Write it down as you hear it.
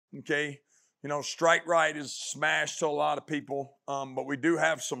okay? You know, strike right is smash to a lot of people, but we do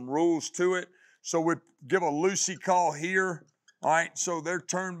have some rules to it. So we give a loosey call here, all right? So their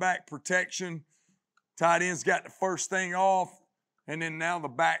turn back protection, tight end's got the first thing off, and then now the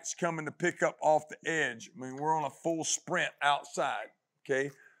back's coming to pick up off the edge. I mean, we're on a full sprint outside,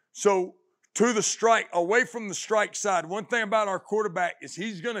 okay? So to the strike, away from the strike side, one thing about our quarterback is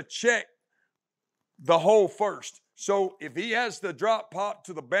he's going to check the hole first. So if he has the drop pop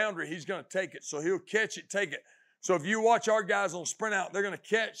to the boundary, he's going to take it. So he'll catch it, take it. So if you watch our guys on sprint out, they're going to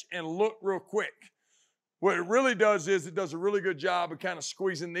catch and look real quick. What it really does is it does a really good job of kind of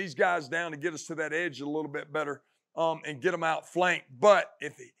squeezing these guys down to get us to that edge a little bit better and get them out flanked. But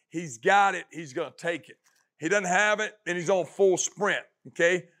if he's got it, he's going to take it. He doesn't have it, then he's on full sprint,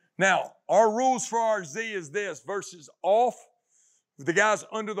 okay? Now, our rules for our Z is this, versus off. The guy's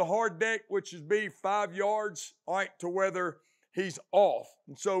under the hard deck, which would be 5 yards, all right, to whether he's off.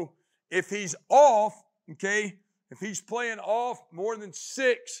 And so if he's off, okay, if he's playing off more than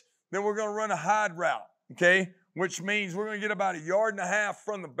 6, then we're going to run a hide route, okay, which means we're going to get about 1.5 yards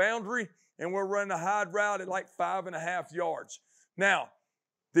from the boundary, and we're running a hide route at like 5.5 yards. Now,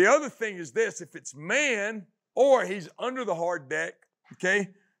 the other thing is this, if it's man or he's under the hard deck, okay,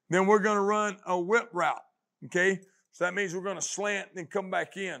 then we're going to run a whip route, okay? So that means we're going to slant and then come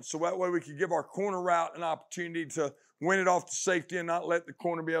back in. So that way we can give our corner route an opportunity to win it off the safety and not let the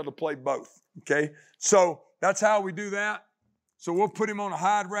corner be able to play both, okay? So that's how we do that. So we'll put him on a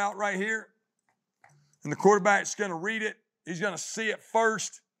hide route right here. And the quarterback's going to read it. He's going to see it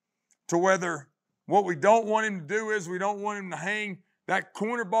first to whether what we don't want him to do is we don't want him to hang. That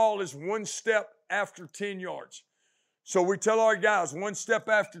corner ball is 1 step after 10 yards. So we tell our guys 1 step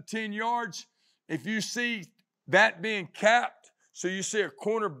after 10 yards, if you see that being capped, so you see a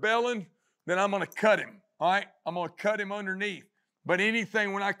corner belling, then I'm going to cut him, all right? I'm going to cut him underneath. But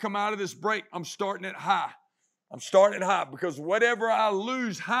anything, when I come out of this break, I'm starting it high. I'm starting it high because whatever I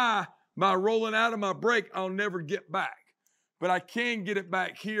lose high by rolling out of my break, I'll never get back. But I can get it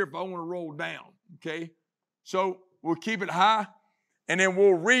back here if I want to roll down, okay? So we'll keep it high, and then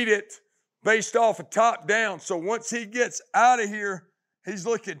we'll read it based off of top down. So once he gets out of here, he's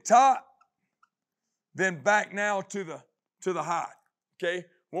looking top, then back now to the high, okay?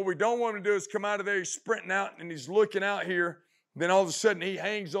 What we don't want to do is come out of there, he's sprinting out, and he's looking out here. Then all of a sudden, he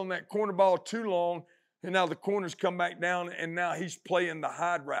hangs on that corner ball too long, and now the corners come back down, and now he's playing the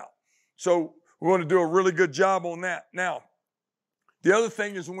hide route. So we want to do a really good job on that. Now, the other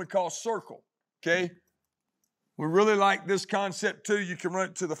thing is when we call circle, okay? We really like this concept too. You can run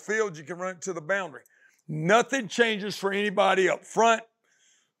it to the field, you can run it to the boundary. Nothing changes for anybody up front.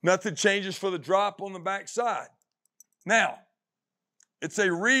 Nothing changes for the drop on the back side. Now, it's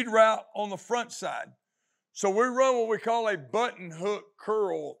a read route on the front side. So we run what we call a button hook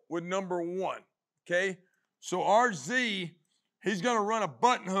curl with number 1, okay? So our Z, he's going to run a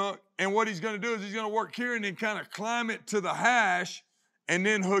button hook, and what he's going to do is he's going to work here and then kind of climb it to the hash and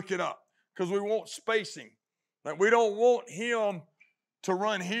then hook it up because we want spacing. Like we don't want him to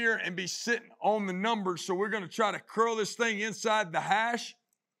run here and be sitting on the numbers, so we're going to try to curl this thing inside the hash.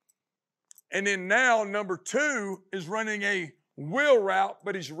 And then now number 2 is running a wheel route,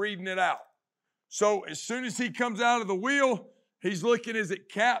 but he's reading it out. So as soon as he comes out of the wheel, he's looking, is it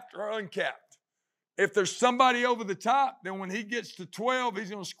capped or uncapped? If there's somebody over the top, then when he gets to 12, he's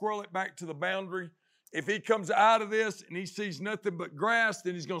going to squirrel it back to the boundary. If he comes out of this and he sees nothing but grass,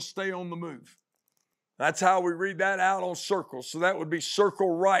 then he's going to stay on the move. That's how we read that out on circles. So that would be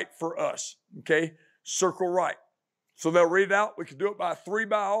circle right for us, okay? Circle right. So they'll read it out. We could do it by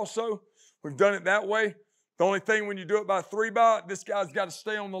 3-by also. We've done it that way. The only thing when you do it by 3-by, this guy's got to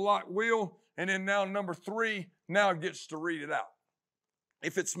stay on the lock wheel, and then now number 3 now gets to read it out.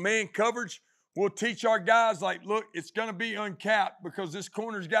 If it's man coverage, we'll teach our guys like, look, it's going to be uncapped because this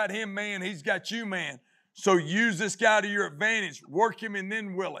corner's got him man, he's got you man. So use this guy to your advantage. Work him and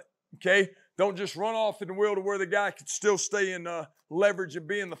then will it, okay? Don't just run off in the wheel to where the guy can still stay in leverage and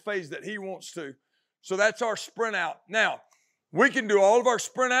be in the phase that he wants to. So that's our sprint out. Now, we can do all of our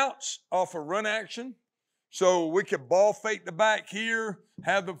sprint outs off a run action. So we can ball fake the back here,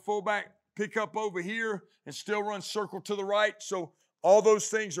 have the fullback pick up over here, and still run circle to the right. So all those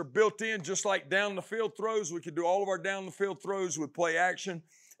things are built in, just like down the field throws. We could do all of our down the field throws with play action,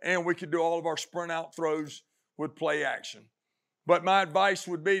 and we could do all of our sprint out throws with play action. But my advice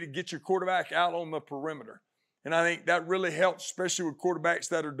would be to get your quarterback out on the perimeter. And I think that really helps, especially with quarterbacks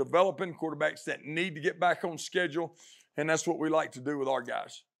that are developing, quarterbacks that need to get back on schedule. And that's what we like to do with our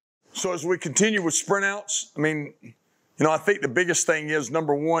guys. So as we continue with sprint outs, I mean, I think the biggest thing is,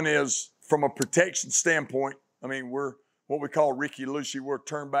 number 1 is from a protection standpoint, I mean, we're what we call Ricky Lucy. We're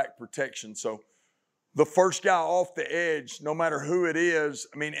turn back protection. So the first guy off the edge, no matter who it is,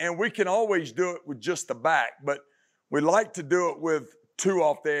 I mean, and we can always do it with just the back, but we like to do it with two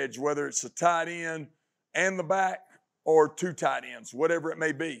off the edge, whether it's a tight end and the back or two tight ends, whatever it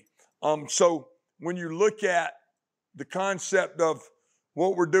may be. So when you look at the concept of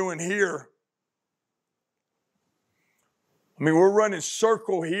what we're doing here, I mean, we're running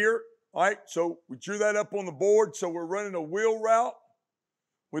circle here, all right? So we drew that up on the board. So we're running a wheel route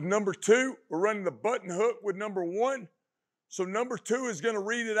with number 2. We're running the button hook with number 1. So number 2 is going to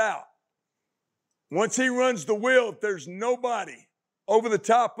read it out. Once he runs the wheel, if there's nobody over the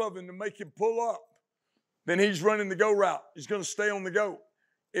top of him to make him pull up, then he's running the go route. He's going to stay on the go.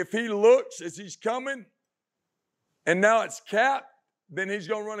 If he looks as he's coming and now it's capped, then he's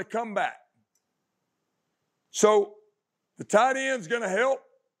going to run a comeback. So the tight end's going to help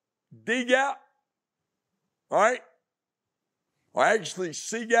D-gap, all right? Or actually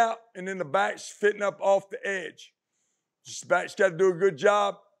C-gap, and then the back's fitting up off the edge. Just the back's got to do a good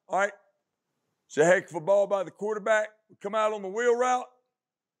job, all right? It's a heck of a ball by the quarterback. We come out on the wheel route.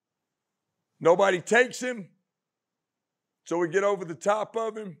 Nobody takes him. So we get over the top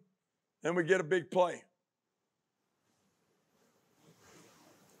of him, and we get a big play.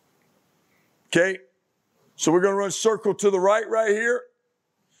 Okay? So we're going to run circle to the right here.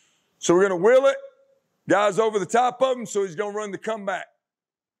 So we're going to wheel it. Guy's over the top of him, so he's going to run the comeback.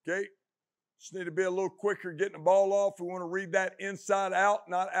 Okay? Just need to be a little quicker getting the ball off. We want to read that inside out,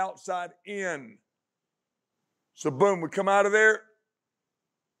 not outside in. So boom, we come out of there.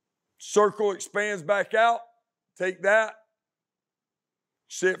 Circle expands back out. Take that.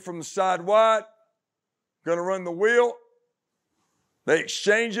 Sit from the side wide. Going to run the wheel. They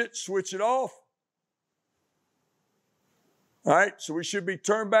exchange it, switch it off. All right, so we should be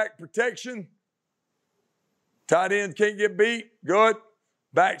turn back protection. Tight end can't get beat. Good.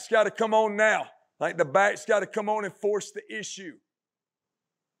 Back's got to come on now. Like the back's got to come on and force the issue.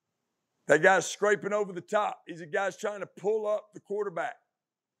 That guy's scraping over the top. He's a guy's trying to pull up the quarterback.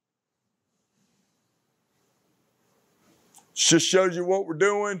 Just shows you what we're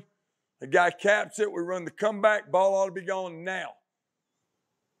doing. The guy caps it. We run the comeback. Ball ought to be going now.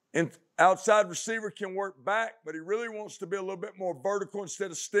 And outside receiver can work back, but he really wants to be a little bit more vertical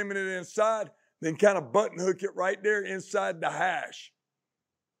instead of stemming it inside. Then kind of button hook it right there inside the hash.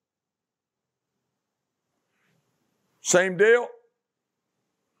 Same deal.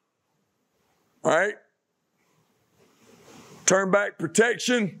 All right. Turn back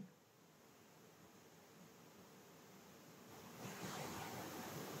protection.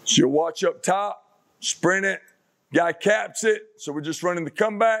 So you watch up top, sprint it. Guy caps it, so we're just running the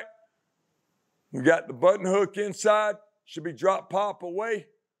comeback. We got the button hook inside. Should be drop pop away.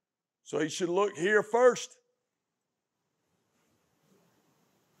 So he should look here first.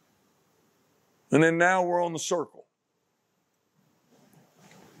 And then now we're on the circle.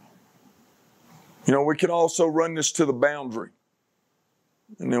 You know, we can also run this to the boundary.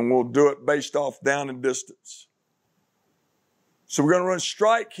 And then we'll do it based off down and distance. So we're going to run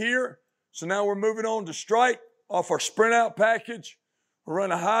strike here. So now we're moving on to strike off our sprint out package. We'll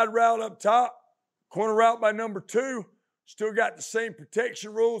run a hide route up top. Corner route by number 2. Still got the same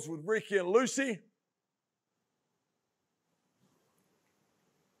protection rules with Ricky and Lucy.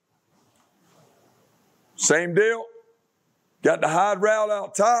 Same deal. Got the hide route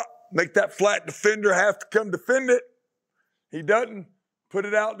out top. Make that flat defender have to come defend it. He doesn't. Put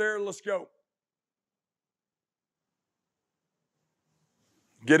it out there. Let's go.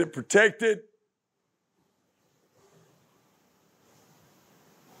 Get it protected.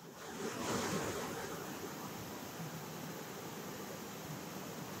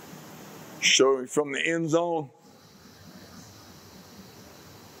 Showing from the end zone.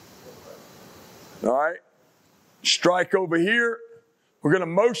 All right. Strike over here. We're going to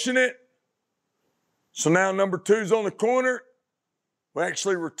motion it. So now number 2's on the corner. We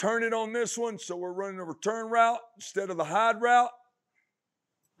actually return it on this one, so we're running a return route instead of the hide route.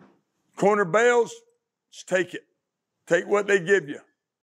 Corner bails, just take it. Take what they give you.